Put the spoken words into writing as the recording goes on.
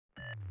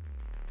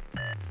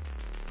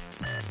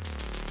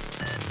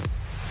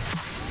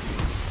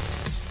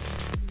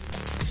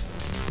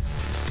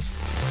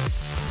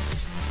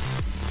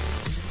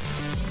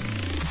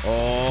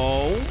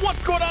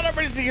What's going on,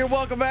 everybody? So here,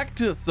 welcome back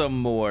to some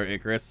more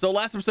Icarus. So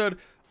last episode,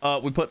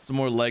 we put some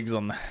more legs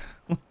on the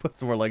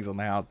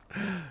house.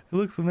 It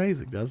looks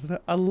amazing, doesn't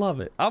it? I love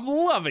it. I'm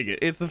loving it.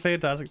 It's a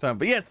fantastic time.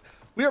 But yes,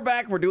 we are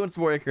back. We're doing some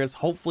more Icarus.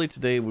 Hopefully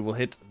today we will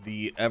hit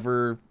the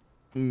ever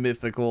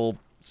mythical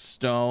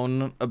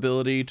stone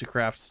ability to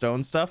craft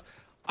stone stuff.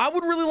 I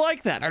would really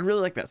like that. I'd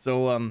really like that.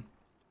 So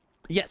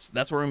yes,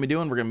 that's what we're gonna be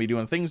doing. We're gonna be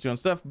doing things, doing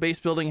stuff, base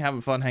building,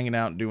 having fun, hanging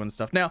out, and doing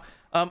stuff. Now,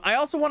 I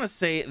also want to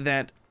say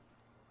that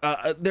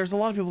there's a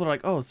lot of people that are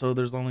like, oh, so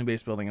there's only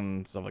base building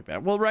and stuff like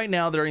that. Well, right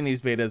now during these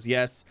betas,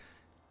 yes,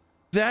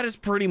 that is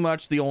pretty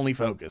much the only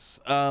focus.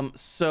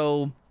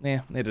 So yeah,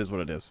 it is what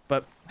it is.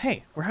 But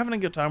hey, we're having a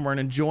good time. We're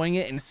enjoying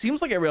it, and it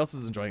seems like everybody else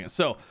is enjoying it.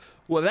 So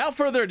without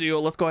further ado,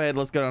 let's go ahead.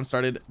 Let's get on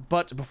started.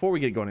 But before we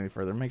get going any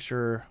further, make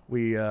sure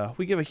we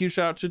give a huge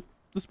shout out to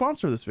the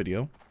sponsor of this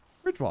video,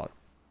 Ridge Wallet.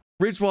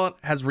 Ridge Wallet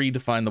has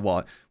redefined the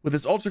wallet. With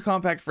its ultra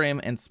compact frame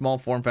and small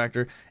form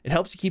factor, it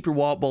helps you keep your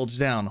wallet bulge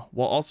down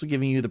while also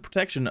giving you the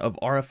protection of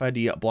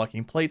RFID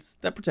blocking plates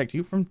that protect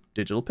you from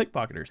digital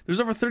pickpocketers. There's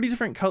over 30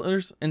 different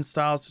colors and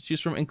styles to choose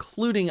from,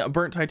 including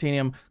burnt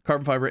titanium,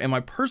 carbon fiber, and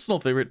my personal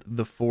favorite,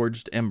 the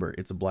forged ember.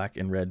 It's a black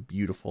and red,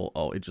 beautiful.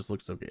 Oh, it just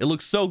looks so good. It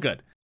looks so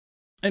good.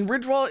 And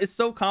Ridge Wallet is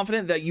so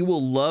confident that you will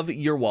love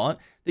your wallet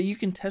that you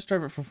can test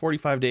drive it for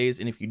 45 days.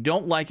 And if you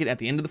don't like it at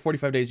the end of the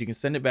 45 days, you can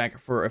send it back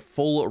for a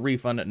full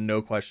refund,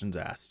 no questions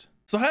asked.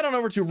 So head on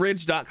over to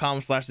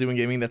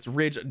ridge.com/Z1Gaming. That's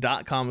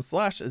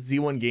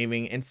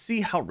ridge.com/Z1Gaming and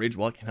see how Ridge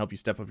Wallet can help you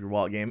step up your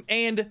wallet game,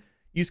 and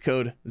use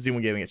code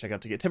Z1Gaming at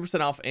checkout to get 10%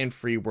 off and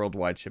free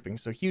worldwide shipping.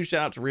 So huge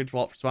shout out to Ridge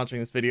Wallet for sponsoring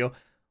this video.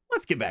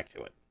 Let's get back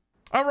to it.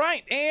 All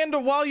right.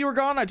 And while you were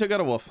gone, I took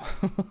out a wolf.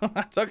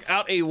 I took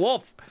out a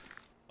wolf.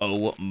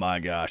 Oh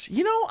my gosh.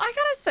 You know, I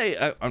gotta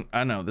say,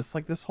 I know this,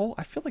 like this whole,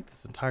 I feel like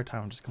this entire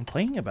time I'm just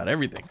complaining about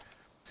everything.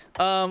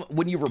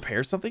 When you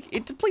repair something,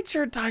 it depletes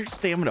your entire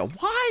stamina.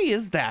 Why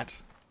is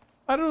that?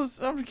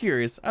 I'm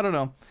curious. I don't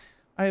know.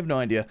 I have no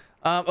idea.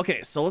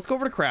 Okay, so let's go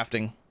over to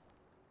crafting.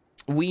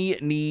 We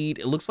need,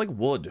 it looks like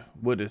wood.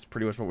 Wood is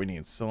pretty much what we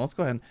need. So let's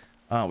go ahead.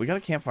 We got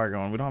a campfire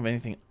going. We don't have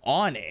anything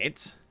on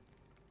it.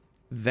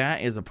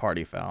 That is a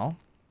party foul.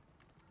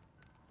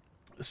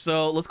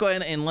 So let's go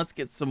ahead and let's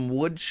get some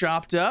wood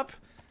chopped up.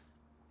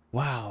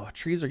 Wow,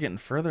 trees are getting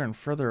further and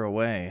further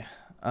away.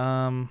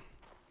 I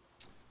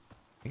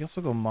guess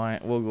we'll go mine.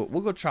 We'll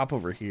go chop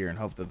over here and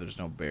hope that there's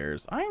no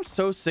bears. I am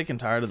so sick and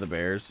tired of the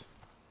bears.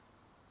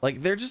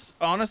 Like, they're just,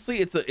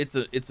 honestly, it's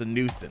a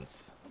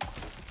nuisance.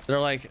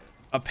 They're like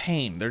a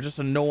pain. They're just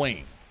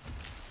annoying.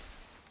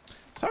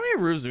 So how many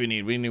roofs do we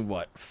need? We need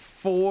what?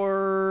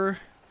 4,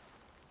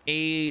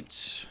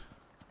 8,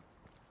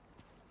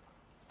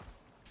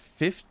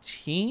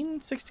 15,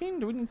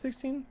 16. Do we need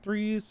 16?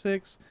 3,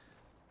 6,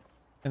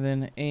 and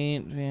then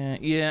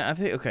 8. Yeah, I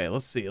think. Okay,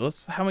 let's see.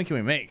 How many can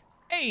we make?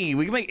 Hey,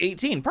 we can make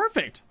 18.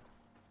 Perfect.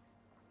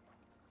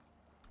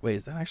 Wait,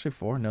 is that actually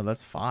 4? No,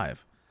 that's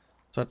 5.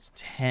 So that's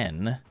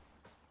 10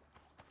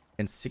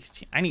 and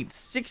 16. I need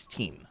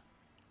 16.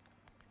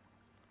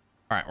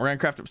 All right, we're gonna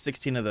craft up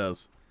 16 of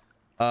those.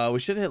 We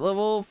should hit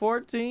level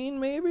 14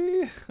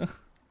 maybe.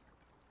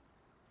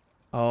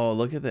 Oh,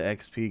 look at the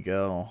XP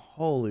go.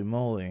 Holy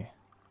moly.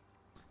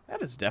 That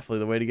is definitely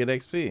the way to get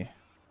XP.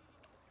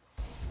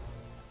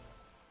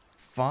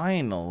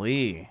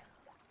 Finally.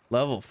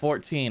 Level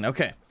 14.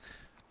 Okay.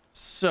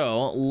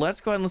 So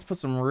let's go ahead and let's put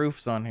some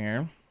roofs on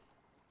here.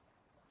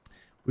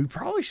 We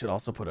probably should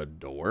also put a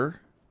door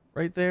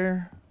right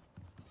there.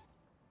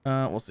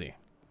 We'll see.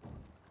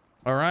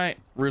 All right.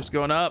 Roof's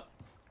going up.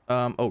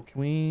 Oh,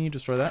 can we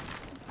destroy that?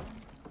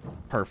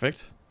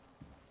 Perfect.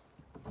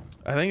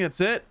 I think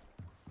that's it.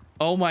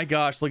 Oh my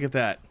gosh, look at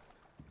that.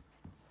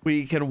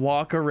 We can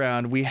walk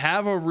around. We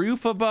have a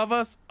roof above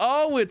us.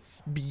 Oh,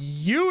 it's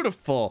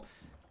beautiful.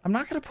 I'm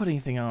not gonna put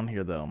anything on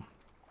here though,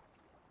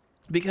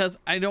 because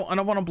I don't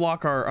want to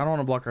block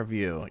our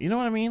view. You know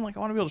what I mean? Like, I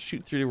want to be able to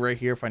shoot through right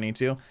here if I need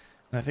to. And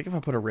I think if I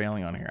put a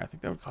railing on here, I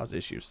think that would cause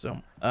issues.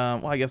 So,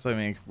 well, I guess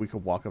we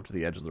could walk up to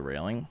the edge of the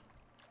railing.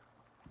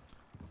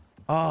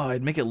 Oh,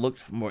 it'd make it look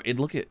more. It'd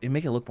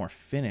make it look more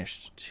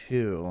finished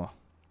too.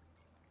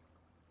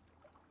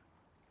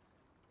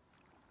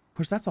 Of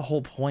course, that's a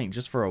whole point,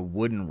 just for a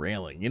wooden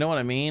railing. You know what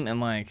I mean?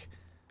 And like,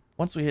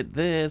 once we hit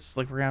this,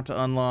 like, we're gonna have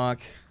to unlock.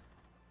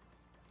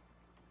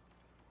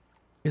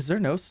 Is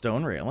there no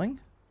stone railing?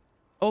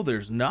 Oh,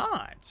 there's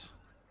not.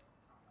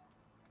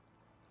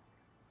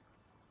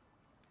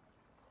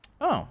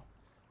 Oh,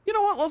 you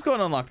know what? Let's go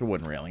and unlock the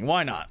wooden railing.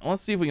 Why not?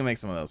 Let's see if we can make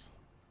some of those.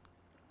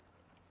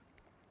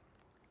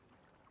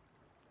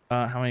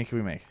 How many can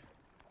we make?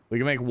 We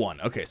can make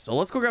 1. Okay, so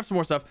let's go grab some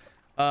more stuff.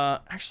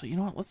 Actually, you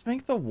know what? Let's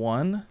make the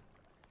 1.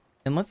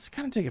 And let's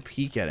kind of take a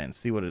peek at it and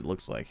see what it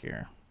looks like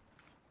here.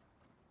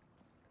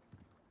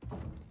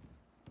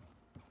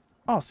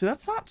 Oh, see,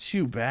 that's not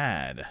too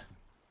bad.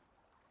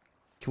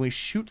 Can we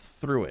shoot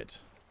through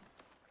it?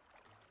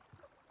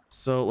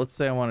 So let's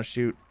say I want to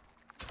shoot.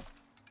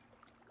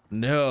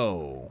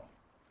 No.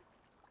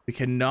 We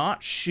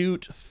cannot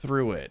shoot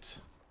through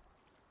it.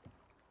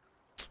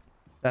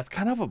 That's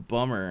kind of a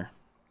bummer.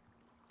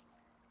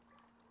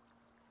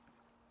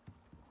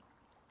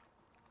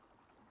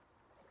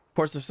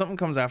 course, if something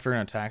comes after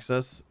and attacks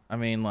us, I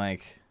mean,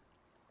 like,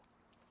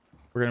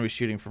 we're gonna be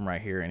shooting from right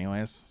here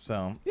anyways.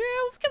 So yeah,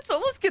 let's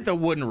get the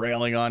wooden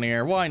railing on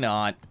here. Why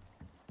not?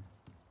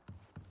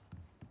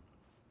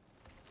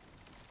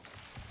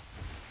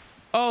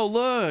 Oh,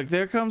 look,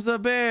 there comes a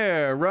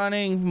bear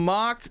running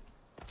Mach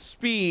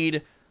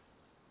speed.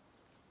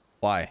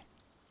 Why?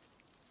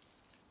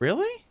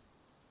 Really?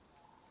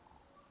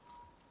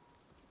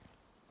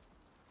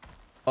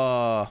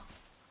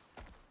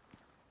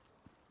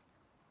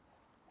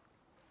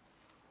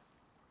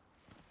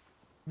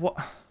 What?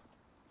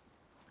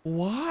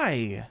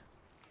 Why?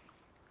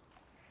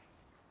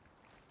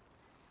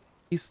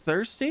 He's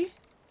thirsty?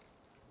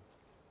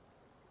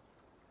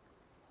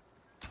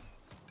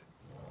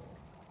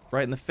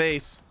 Right in the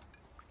face.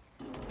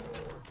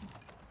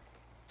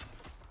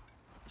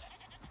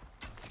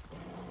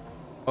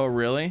 Oh,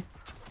 really?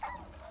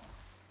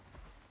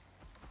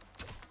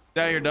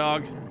 Get out of here,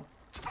 dog.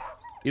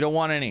 You don't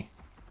want any.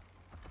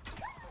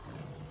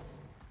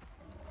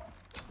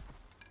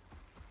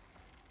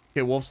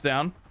 Okay, wolf's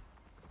down.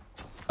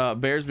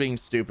 Bear's being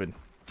stupid.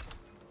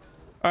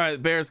 All right, the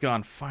bear's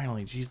gone.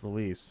 Finally, jeez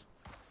Louise.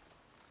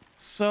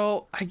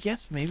 So I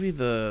guess maybe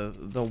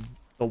the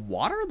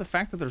water, the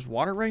fact that there's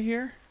water right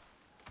here.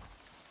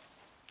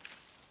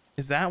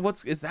 Is that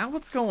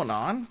what's going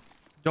on?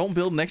 Don't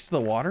build next to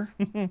the water.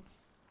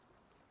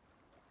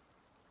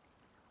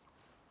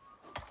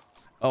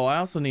 Oh, I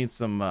also need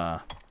some I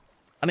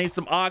need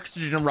some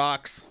oxygen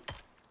rocks.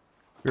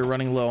 We're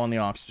running low on the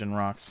oxygen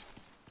rocks.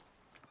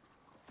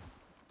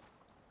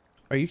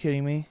 Are you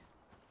kidding me?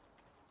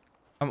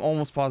 I'm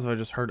almost positive I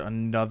just heard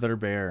another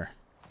bear.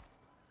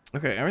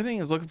 Okay, everything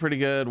is looking pretty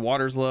good.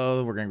 Water's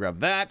low. We're gonna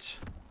grab that.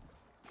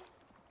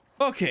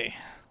 Okay,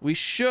 we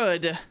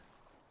should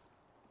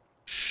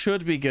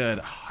be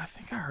good. Oh, I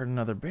think I heard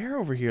another bear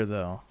over here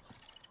though.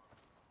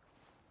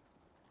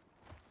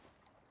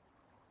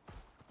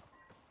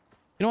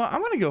 You know what?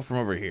 I'm gonna go from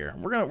over here.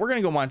 We're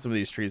gonna go mine some of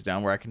these trees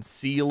down where I can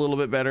see a little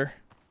bit better.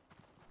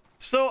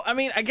 So, I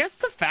mean, I guess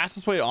the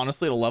fastest way,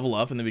 honestly, to level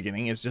up in the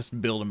beginning is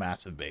just build a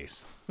massive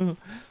base.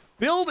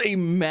 Build a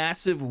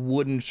massive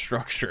wooden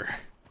structure.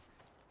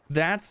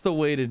 That's the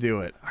way to do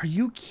it. Are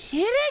you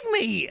kidding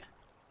me?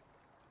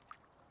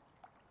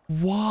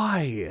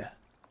 Why?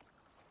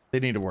 They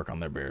need to work on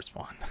their bear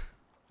spawn.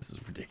 This is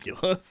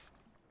ridiculous.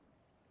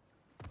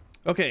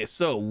 Okay,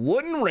 so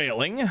wooden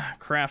railing.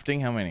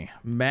 Crafting, how many?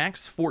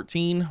 Max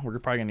 14. We're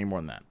probably gonna need more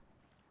than that.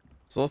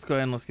 So let's go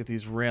ahead and let's get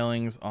these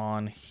railings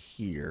on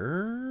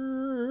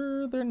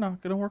here. They're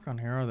not gonna work on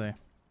here, are they?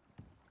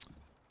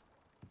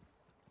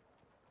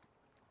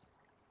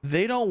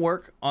 They don't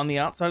work on the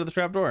outside of the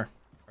trapdoor.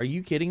 Are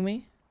you kidding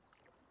me?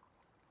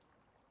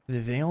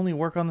 They only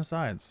work on the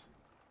sides.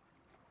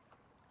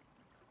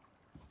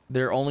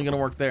 They're only gonna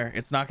work there.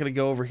 It's not gonna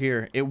go over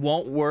here. It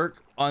won't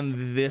work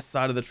on this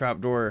side of the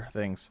trapdoor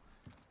things.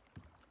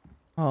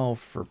 Oh,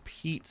 for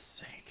Pete's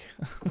sake.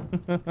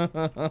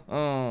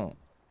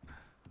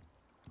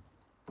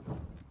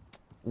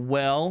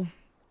 Well,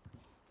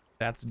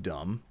 that's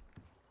dumb.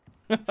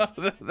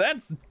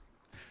 That's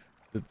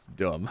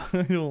dumb.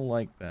 I don't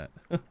like that.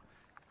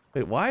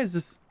 Wait, why is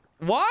this?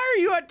 Why are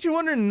you at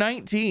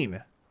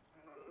 219?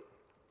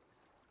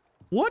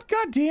 What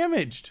got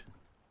damaged?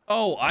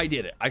 Oh, I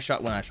did it. I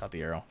shot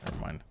the arrow. Never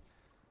mind.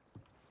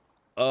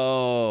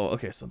 Oh,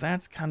 okay. So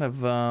that's kind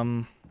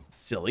of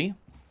silly.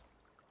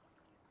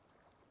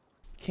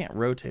 Can't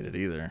rotate it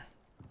either.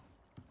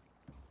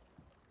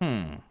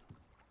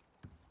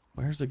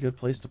 Where's a good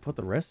place to put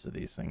the rest of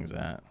these things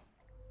at?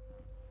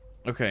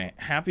 Okay,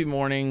 happy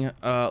morning.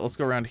 Let's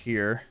go around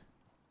here.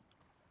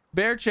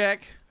 Bear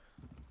check.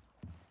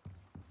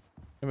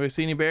 Anybody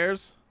see any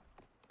bears?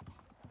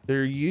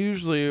 They're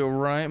usually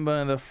right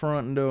by the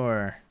front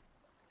door.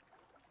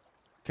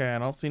 Okay, I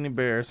don't see any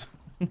bears.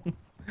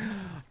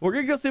 We're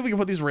gonna go see if we can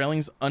put these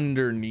railings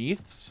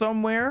underneath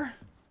somewhere.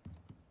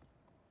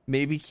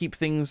 Maybe keep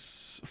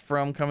things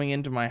from coming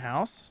into my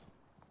house.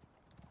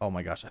 Oh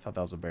my gosh, I thought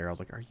that was a bear. I was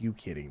like, are you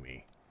kidding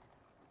me?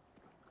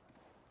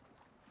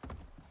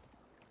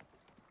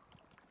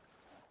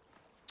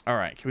 All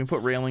right, can we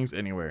put railings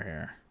anywhere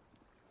here?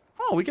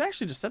 Oh, we can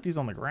actually just set these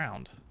on the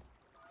ground.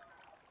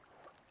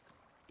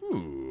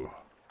 Ooh.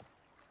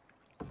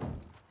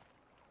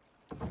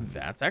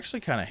 That's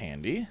actually kind of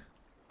handy.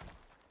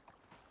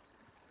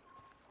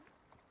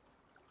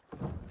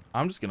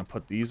 I'm just gonna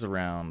put these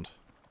around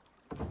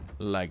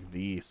like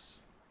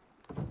these.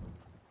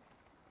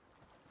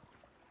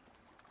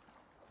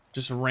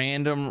 Just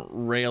random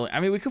railing. I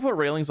mean, we could put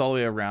railings all the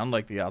way around,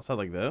 like the outside,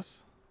 like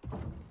this.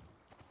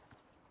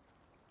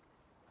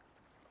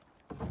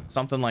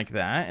 Something like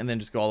that, and then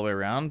just go all the way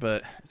around.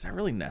 But is that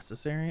really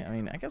necessary? I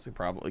mean, I guess it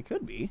probably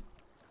could be.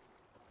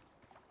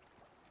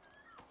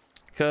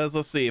 Because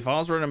let's see, if I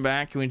was running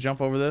back, can we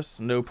jump over this?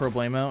 No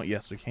problemo.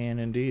 Yes, we can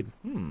indeed.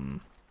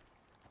 You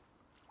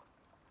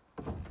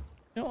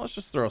know, let's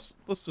just throw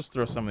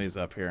some of these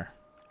up here.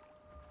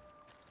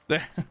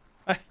 There,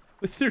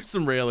 we threw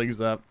some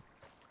railings up.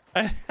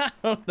 I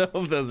don't know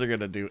if those are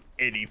gonna do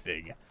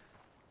anything,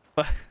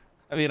 but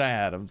I mean, I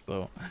had them,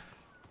 so.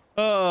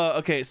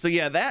 Okay, so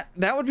yeah,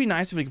 that would be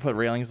nice if we could put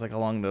railings like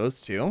along those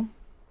two.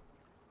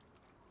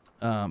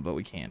 But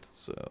we can't,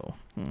 so.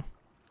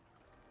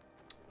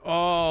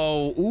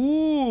 Oh,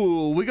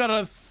 ooh, we got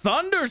a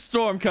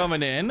thunderstorm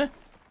coming in.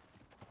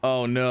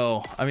 Oh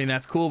no, I mean,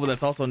 that's cool, but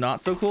that's also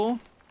not so cool.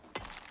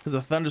 Because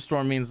a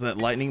thunderstorm means that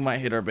lightning might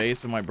hit our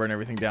base and might burn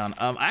everything down.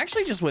 I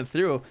actually just went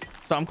through,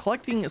 so I'm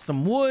collecting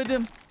some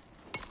wood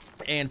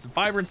and some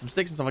fiber and some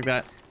sticks and stuff like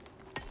that.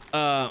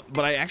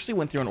 But I actually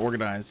went through and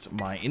organized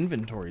my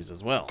inventories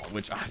as well,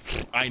 which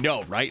I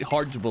know, right?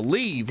 Hard to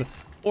believe.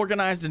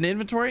 Organized an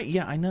inventory?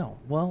 Yeah, I know.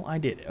 Well, I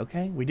did it,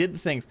 okay? We did the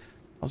things.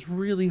 I was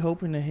really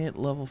hoping to hit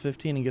level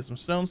 15 and get some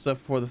stone stuff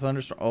before the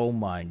thunderstorm. Oh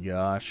my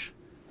gosh.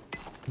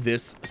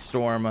 This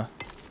storm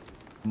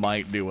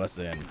might do us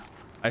in.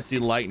 I see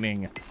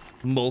lightning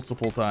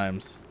multiple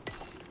times.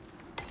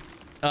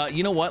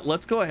 You know what?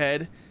 Let's go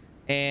ahead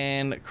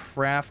and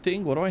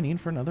crafting. What do I need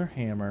for another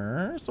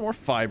hammer? Some more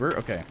fiber.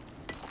 Okay.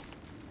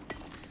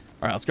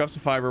 All right, let's grab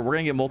some fiber. We're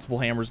gonna get multiple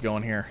hammers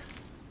going here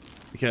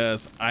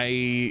because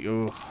this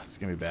is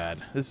gonna be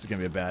bad. This is gonna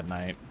be a bad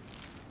night.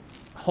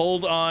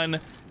 Hold on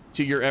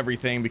to your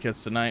everything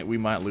because tonight we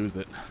might lose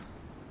it.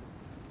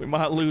 We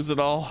might lose it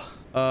all.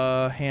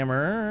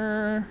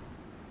 Hammer.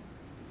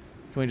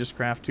 Can we just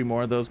craft 2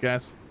 more of those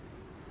guys?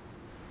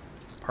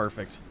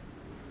 Perfect.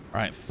 All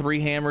right,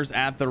 3 hammers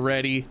at the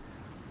ready.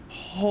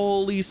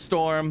 Holy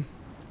storm.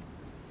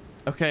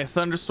 Okay,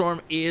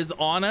 thunderstorm is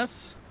on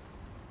us.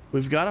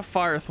 We've got a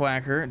fire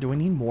thwacker. Do we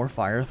need more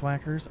fire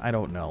thwackers? I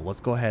don't know. Let's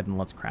go ahead and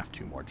let's craft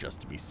 2 more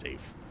just to be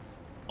safe.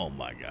 Oh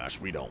my gosh,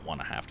 we don't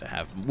want to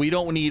have we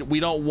don't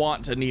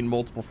want to need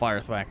multiple fire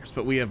thwackers,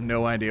 but we have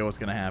no idea what's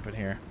gonna happen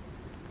here.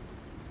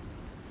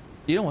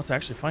 You know what's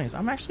actually funny is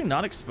I'm actually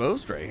not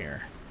exposed right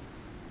here.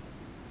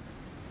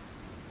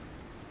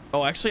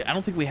 Oh, actually, I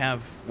don't think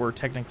we're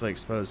technically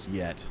exposed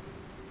yet.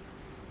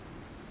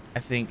 I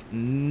think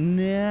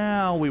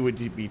now we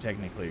would be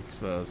technically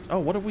exposed. Oh,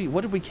 what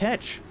did we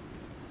catch?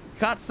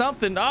 Got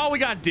something. Oh, we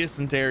got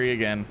dysentery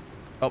again.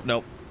 Oh,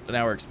 nope. But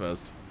now we're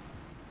exposed.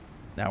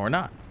 Now we're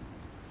not.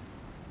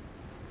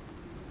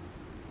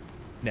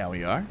 Now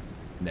we are.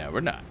 Now we're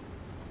not.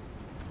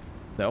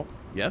 No.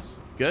 Yes.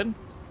 Good.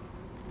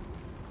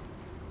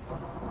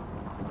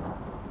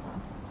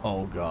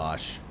 Oh,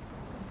 gosh.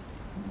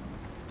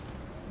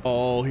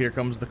 Oh, here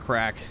comes the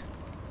crack.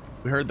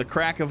 We heard the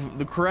crack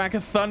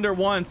of thunder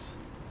once.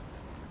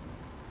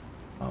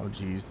 Oh,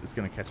 geez. It's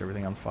going to catch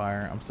everything on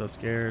fire. I'm so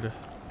scared.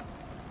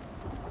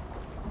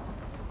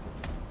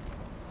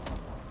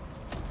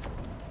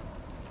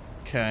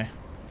 Okay.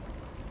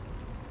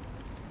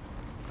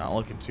 Not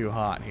looking too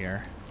hot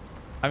here.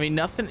 I mean,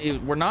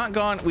 nothing. We're not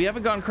gone. We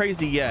haven't gone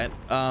crazy yet.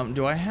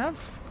 Do I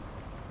have?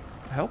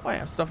 I hope I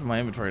have stuff in my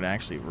inventory to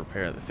actually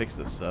fix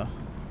this stuff.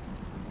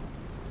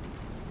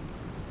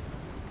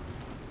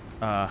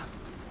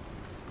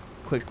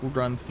 Quick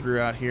run through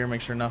out here.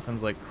 Make sure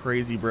nothing's like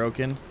crazy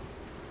broken.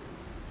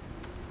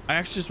 I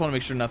actually just want to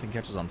make sure nothing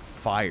catches on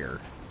fire.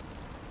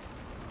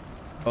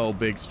 Oh,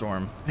 big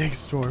storm. Big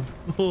storm.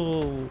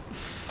 Oh.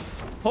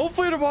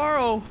 Hopefully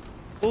tomorrow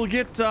we'll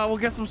get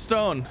some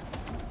stone.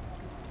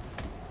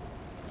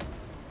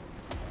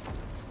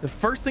 The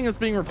first thing that's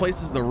being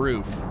replaced is the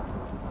roof.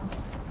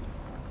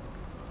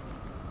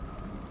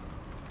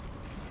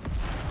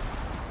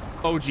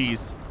 Oh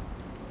geez.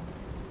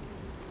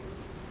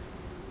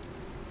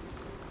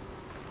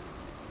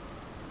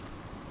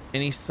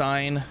 Any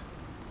sign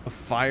of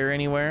fire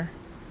anywhere?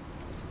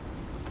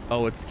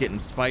 Oh, it's getting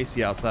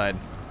spicy outside.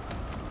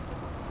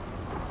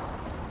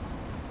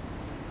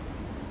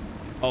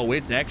 Oh,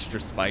 it's extra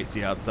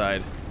spicy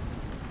outside.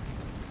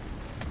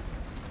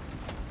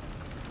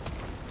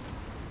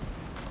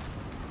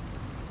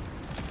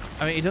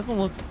 I mean, it doesn't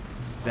look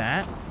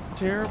that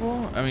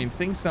terrible. I mean,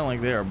 things sound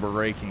like they are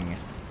breaking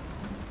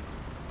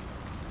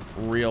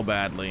real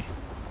badly.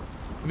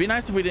 It'd be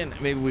nice if we didn't.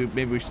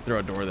 Maybe we should throw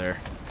a door there.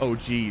 Oh,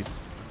 geez.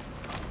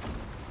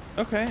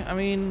 Okay, I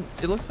mean,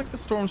 it looks like the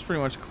storm's pretty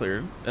much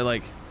cleared.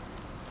 Oh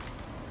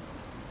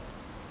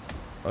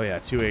yeah,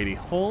 280.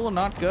 Oh,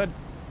 not good.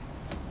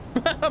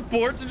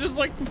 Boards are just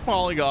like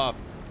falling off.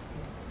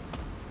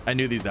 I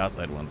knew these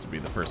outside ones would be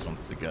the first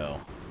ones to go.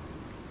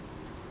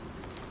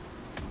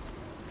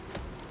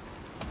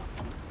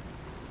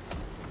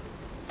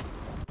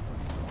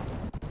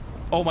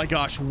 Oh my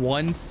gosh,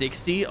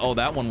 160. Oh,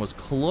 that one was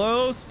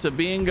close to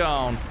being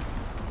gone.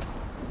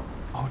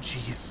 Oh,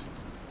 jeez.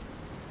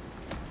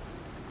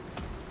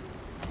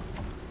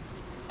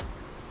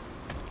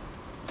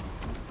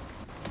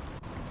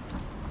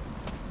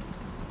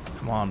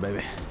 Come on,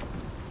 baby.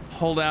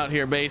 Hold out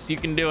here, base. You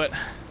can do it.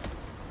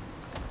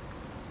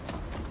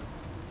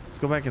 Let's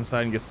go back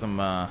inside and get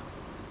some,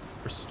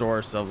 restore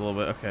ourselves a little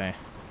bit. Okay.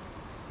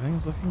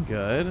 Everything's looking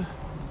good.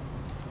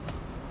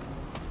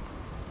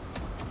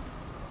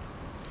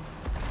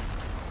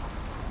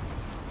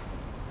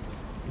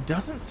 It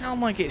doesn't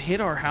sound like it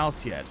hit our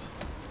house yet.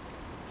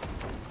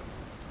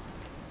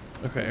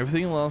 Okay,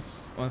 everything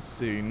else, let's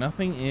see.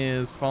 Nothing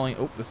is falling.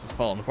 Oh, this is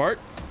falling apart.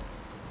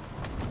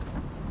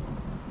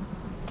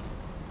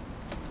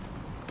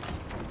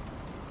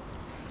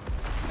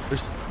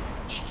 There's,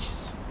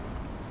 jeez.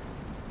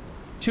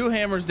 2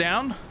 hammers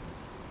down.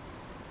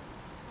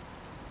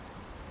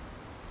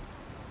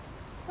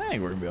 I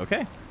think we're gonna be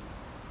okay.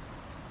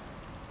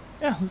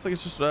 Yeah, looks like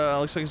it's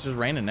just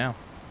raining now.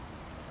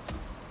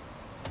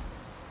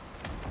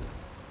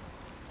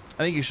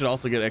 I think you should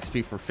also get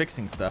XP for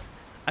fixing stuff.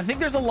 I think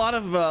there's a lot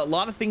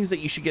of things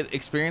that you should get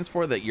experience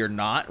for that you're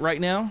not right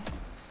now,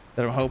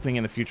 that I'm hoping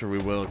in the future we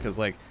will, because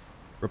like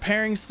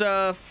repairing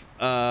stuff,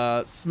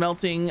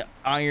 smelting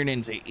iron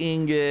into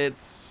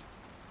ingots,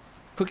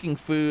 cooking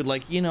food,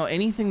 like, you know,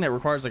 anything that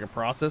requires like a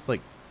process,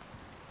 like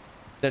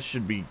that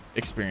should be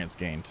experience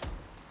gained.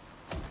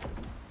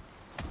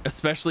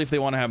 Especially if they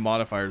want to have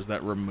modifiers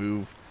that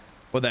remove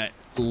or that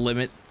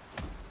limit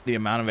the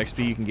amount of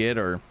XP you can get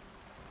or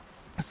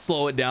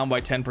slow it down by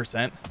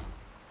 10%.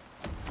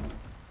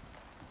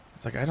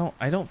 It's like I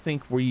don't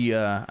think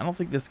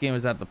this game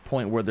is at the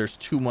point where there's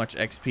too much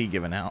XP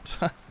given out.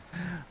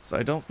 So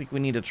I don't think we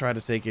need to try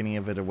to take any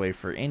of it away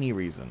for any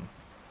reason.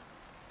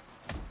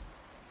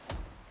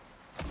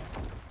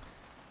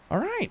 All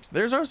right,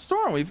 there's our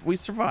storm. We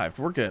survived.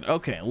 We're good.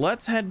 Okay,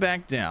 let's head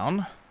back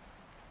down.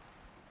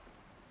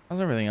 How's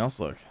everything else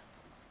look?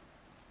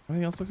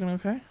 Everything else looking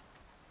okay?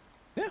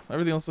 Yeah,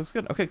 everything else looks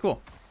good. Okay,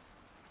 cool.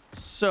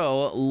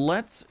 So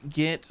let's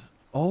get,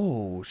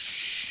 oh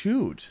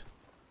shoot.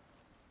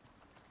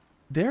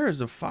 There is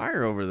a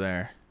fire over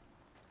there.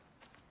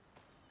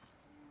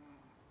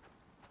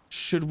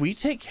 Should we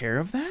take care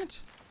of that?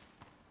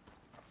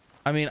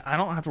 I mean, I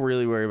don't have to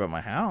really worry about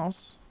my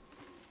house.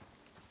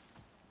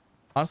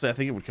 Honestly, I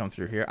think it would come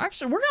through here.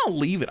 Actually, we're gonna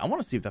leave it. I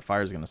want to see if the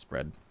fire is gonna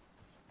spread.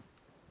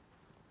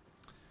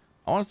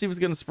 I want to see if it's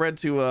gonna spread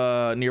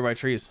to nearby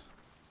trees.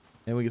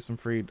 Maybe we get some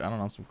free, I don't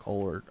know, some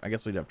coal, or I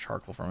guess we'd have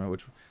charcoal from it,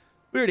 which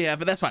we already have,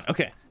 but that's fine.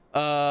 Okay.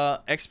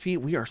 XP,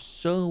 we are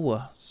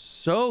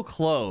so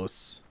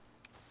close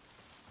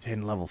to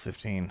hitting level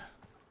 15.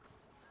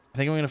 I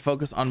think I'm gonna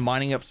focus on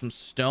mining up some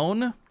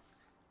stone,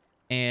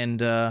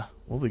 and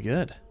we'll be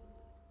good.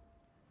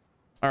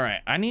 All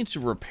right, I need to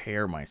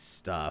repair my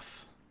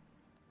stuff.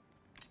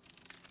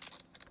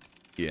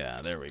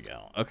 Yeah, there we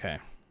go. Okay.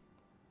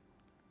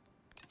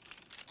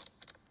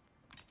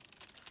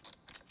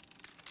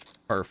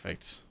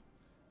 Perfect.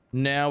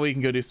 Now we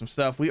can go do some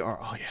stuff. We are,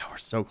 oh yeah, we're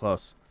so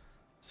close.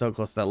 So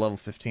close to that level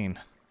 15.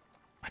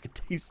 I can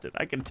taste it.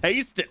 I can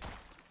taste it.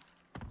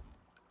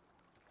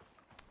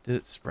 Did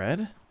it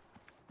spread?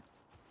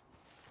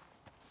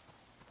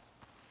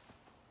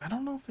 I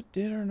don't know if it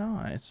did or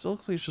not. It still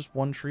looks like it's just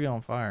one tree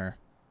on fire.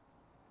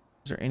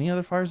 Is there any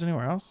other fires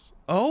anywhere else?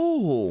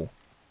 Oh,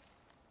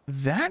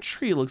 that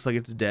tree looks like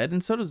it's dead,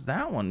 and so does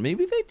that one.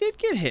 Maybe they did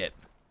get hit.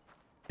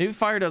 Maybe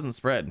fire doesn't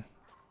spread.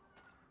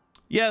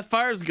 Yeah,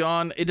 fire's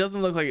gone. It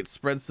doesn't look like it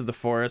spreads to the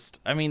forest.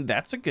 I mean,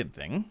 that's a good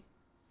thing.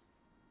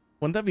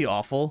 Wouldn't that be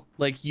awful?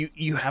 Like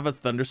you have a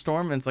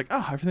thunderstorm and it's like,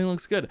 oh, everything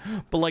looks good.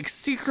 But like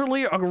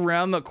secretly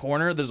around the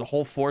corner, there's a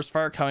whole forest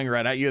fire coming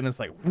right at you, and it's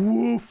like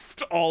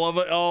woofed all of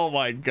it. Oh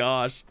my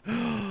gosh.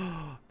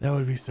 That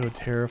would be so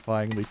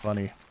terrifyingly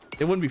funny.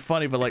 It wouldn't be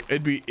funny, but like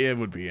it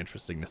would be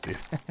interesting to see.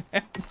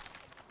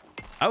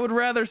 I would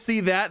rather see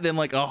that than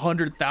like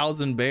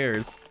 100,000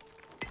 bears.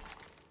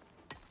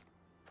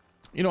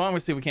 You know, I'm gonna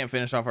see if we can't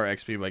finish off our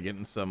XP by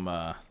getting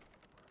some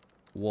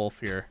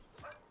wolf here.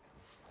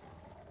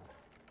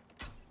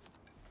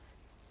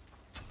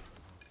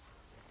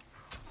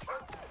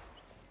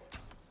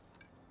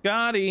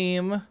 Got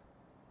him.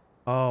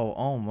 Oh,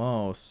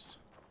 almost.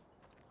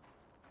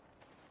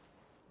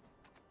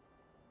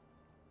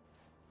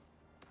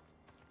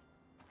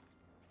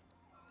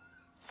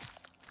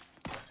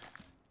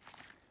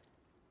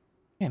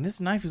 Man, this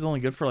knife is only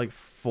good for like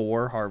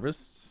 4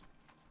 harvests.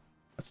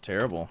 That's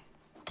terrible.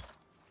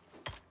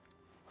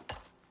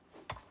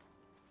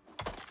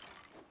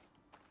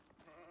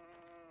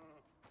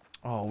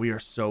 Oh, we are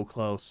so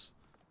close.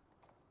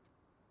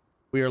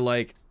 We are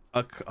like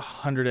a couple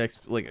hundred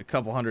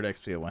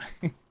XP away.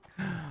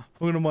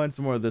 We're gonna mine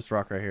some more of this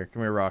rock right here.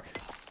 Come here, rock.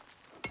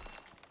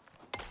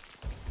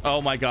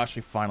 Oh my gosh,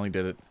 we finally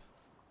did it.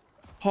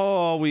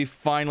 Oh, we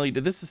finally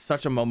did. This is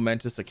such a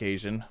momentous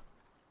occasion.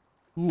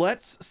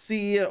 Let's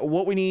see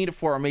what we need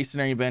for our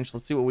masonry bench.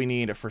 Let's see what we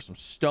need for some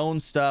stone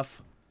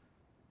stuff.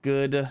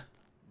 Good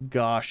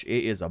gosh,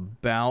 it is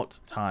about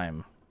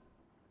time.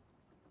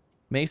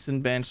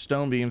 Mason bench,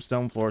 stone beam,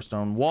 stone floor,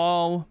 stone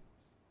wall.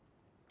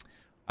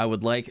 I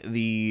would like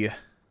the...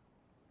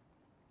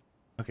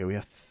 Okay, we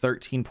have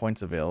 13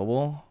 points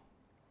available.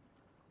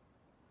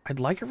 I'd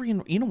like a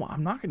you know what?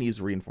 I'm not going to use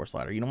a reinforced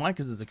ladder. You know why?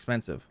 Because it's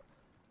expensive.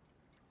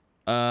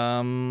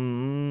 A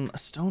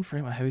stone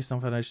frame, a heavy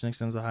stone foundation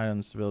extends the height and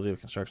the stability of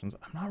constructions.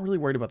 I'm not really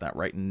worried about that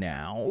right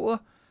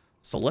now.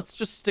 So let's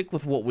just stick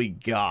with what we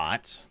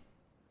got.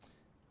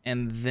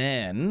 And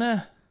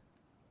then...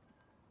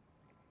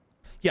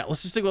 Yeah,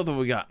 let's just stick with what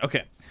we got.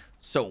 Okay,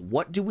 so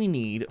what do we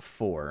need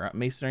for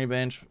masonry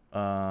bench?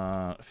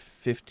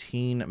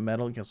 15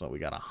 metal. Guess what? We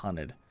got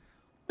 100.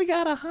 We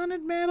got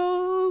 100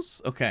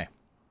 metals. Okay.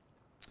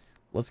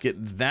 Let's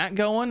get that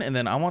going, and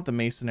then I want the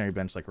masonry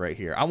bench like right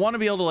here. I want to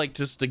be able to like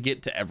just to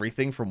get to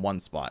everything from one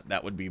spot.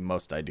 That would be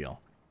most ideal.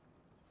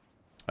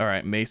 All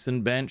right,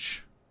 mason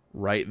bench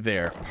right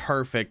there.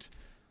 Perfect.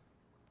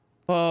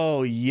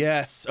 Oh,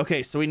 yes.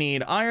 Okay, so we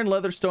need iron,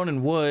 leather, stone,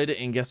 and wood.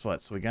 And guess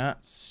what? So we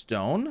got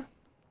stone,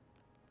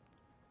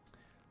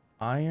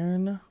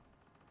 iron,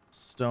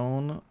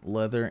 stone,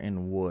 leather,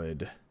 and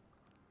wood.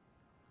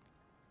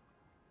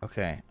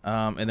 Okay,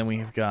 and then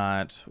we've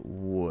got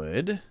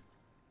wood.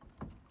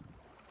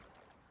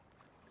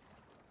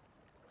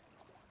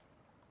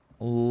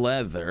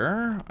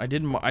 Leather. I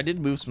did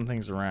move some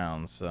things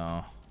around,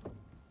 so.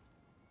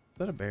 Is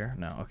that a bear?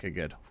 No. Okay,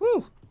 good.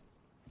 Woo!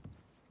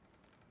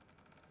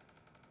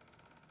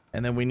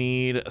 And then we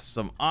need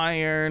some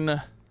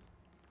iron.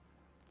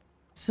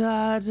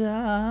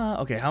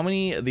 Ta-da! Okay, how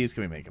many of these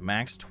can we make?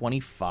 Max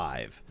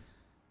 25.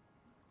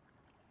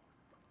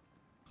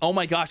 Oh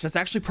my gosh, that's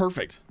actually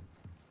perfect.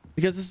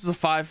 Because this is a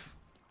 5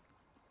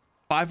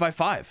 by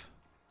 5.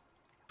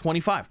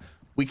 25.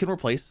 We can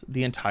replace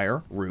the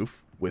entire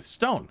roof with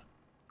stone.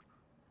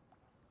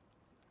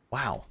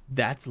 Wow,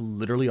 that's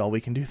literally all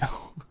we can do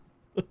though.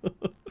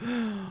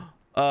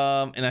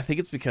 And I think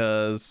it's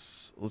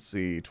because, let's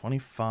see,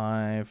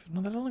 25.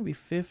 No, that'd only be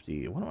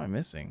 50. What am I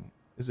missing?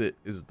 Is it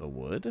the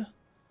wood?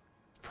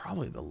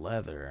 Probably the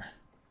leather.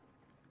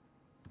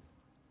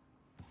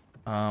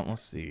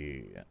 Let's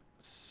see.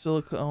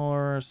 Silica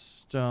or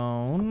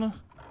stone.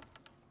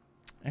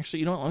 Actually,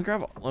 you know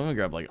what? Let me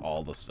grab like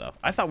all the stuff.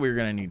 I thought we were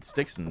gonna need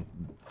sticks and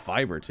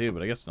fiber too,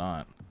 but I guess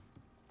not.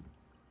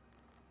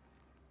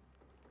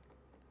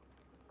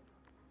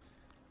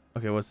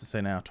 Okay, what's to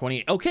say now?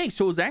 28. Okay,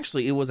 so it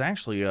was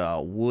actually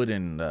wood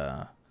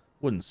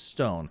and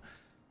stone.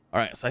 All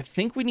right, so I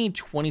think we need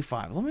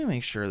 25. Let me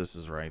make sure this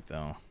is right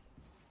though.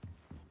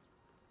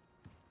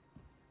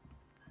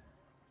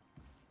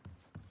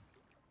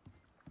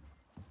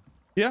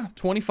 Yeah,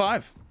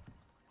 25.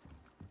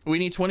 We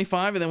need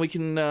 25 and then we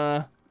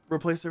can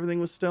replace everything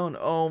with stone.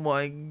 Oh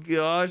my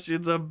gosh,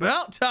 it's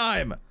about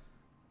time.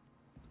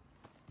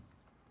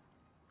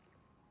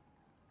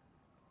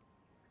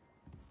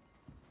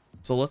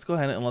 So let's go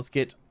ahead and let's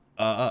get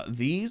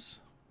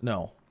these,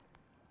 no,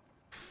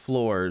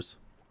 floors,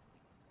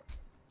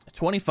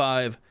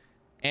 25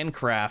 and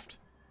craft.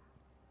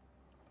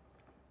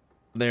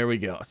 There we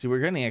go. See, we're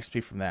getting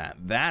XP from that.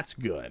 That's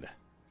good. I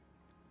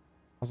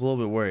was a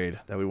little bit worried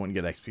that we wouldn't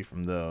get XP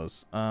from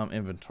those.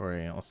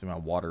 Inventory. Let's see, my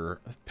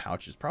water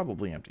pouch is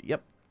probably empty.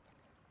 Yep.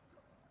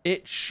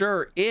 It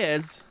sure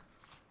is.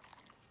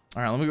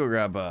 All right, let me go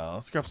grab,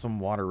 let's grab some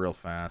water real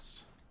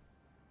fast.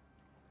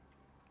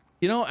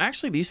 You know,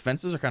 actually, these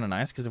fences are kind of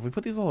nice because if we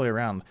put these all the way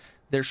around,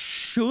 there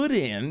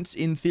shouldn't,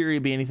 in theory,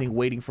 be anything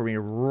waiting for me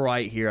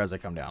right here as I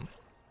come down.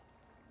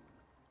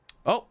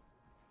 Oh.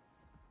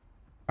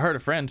 I heard a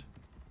friend.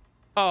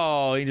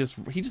 Oh, he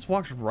just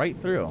walked right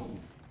through.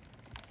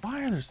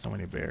 Why are there so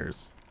many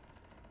bears?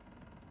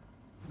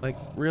 Like,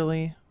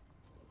 really?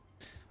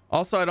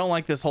 Also, I don't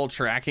like this whole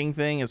tracking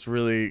thing. It's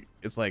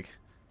like,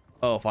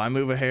 oh, if I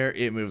move a hair,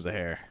 it moves a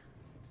hair.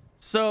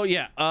 So,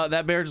 yeah,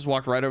 that bear just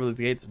walked right over the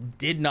gates.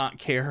 Did not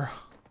care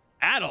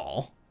at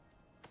all.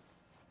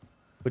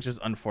 Which is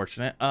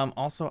unfortunate.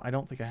 Also, I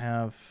don't think I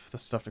have the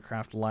stuff to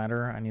craft a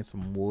ladder. I need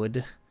some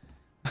wood.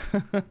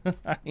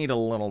 I need a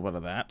little bit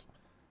of that.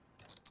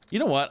 You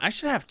know what? I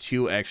should have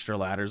 2 extra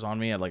ladders on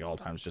me at like all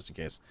times just in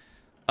case.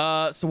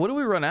 So what do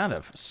we run out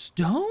of?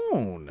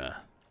 Stone.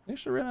 We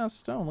should run out of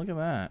stone. Look at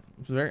that.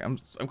 I'm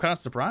kind of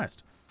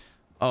surprised.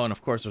 Oh, and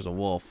of course there's a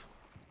wolf.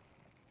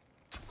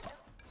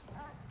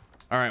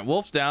 All right,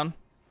 wolf's down.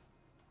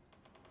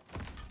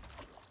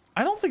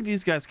 I don't think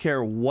these guys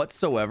care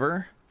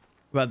whatsoever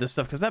about this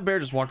stuff because that bear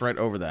just walked right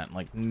over that.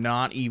 Like,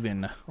 not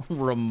even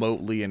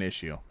remotely an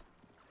issue.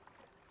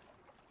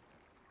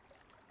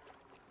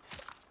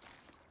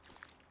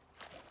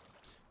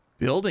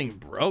 Building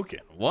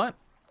broken. What?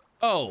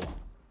 Oh.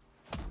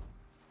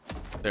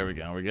 There we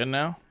go. We're good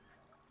now.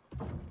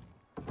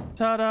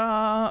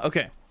 Ta-da!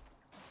 Okay.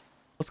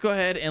 Let's go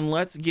ahead and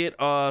let's get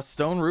a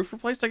stone roof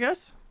replaced, I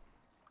guess.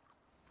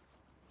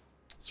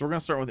 So we're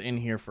gonna start with in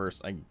here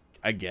first,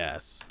 I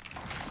guess.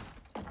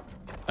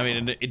 I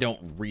mean, it don't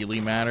really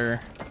matter.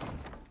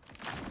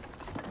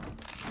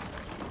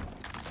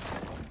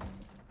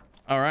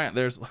 All right,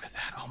 look at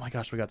that. Oh my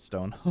gosh, we got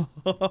stone.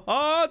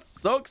 Oh, it's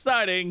so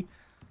exciting.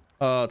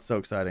 Oh, it's so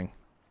exciting.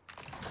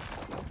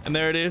 And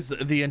there it is.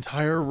 The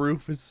entire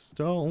roof is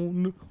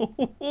stone.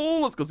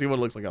 Let's go see what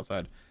it looks like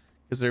outside.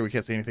 Because there we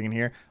can't see anything in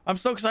here. I'm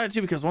so excited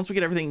too because once we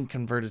get everything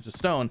converted to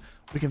stone,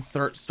 we can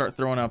start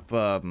throwing up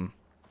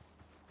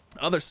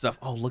other stuff.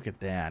 Oh, look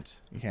at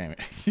that. You can't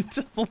even.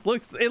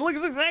 It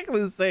looks exactly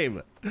the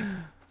same.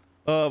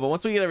 But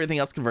once we get everything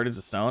else converted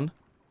to stone,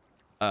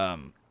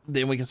 then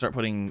we can start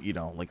putting, you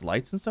know, like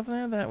lights and stuff in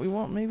there that we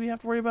won't maybe have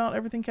to worry about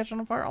everything catching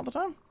on fire all the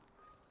time.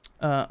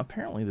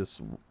 Apparently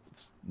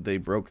they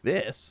broke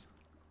this.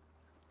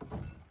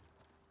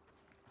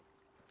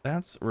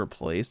 That's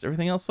replaced.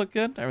 Everything else look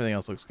good? Everything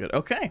else looks good.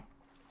 Okay.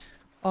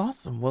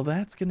 Awesome. Well,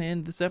 that's going to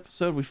end this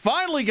episode. We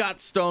finally got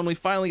stone. We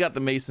finally got the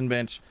mason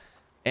bench.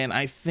 And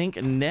I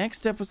think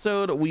next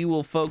episode, we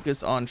will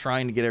focus on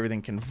trying to get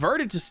everything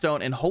converted to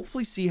stone and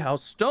hopefully see how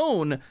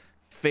stone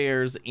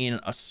fares in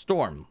a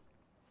storm.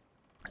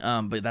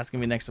 But that's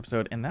going to be next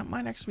episode. And that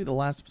might actually be the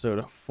last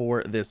episode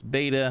for this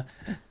beta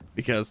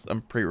because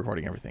I'm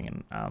pre-recording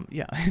everything. And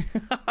yeah,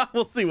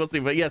 we'll see.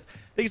 But yes,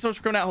 thank you so much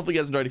for coming out. Hopefully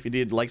you guys enjoyed. If you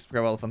did, like,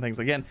 subscribe, all the fun things.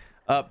 Again,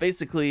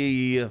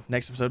 basically,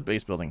 next episode,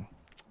 base building.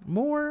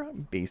 More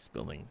base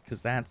building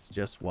because that's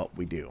just what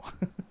we do.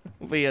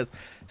 But yes,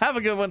 have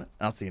a good one.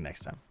 I'll see you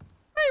next time.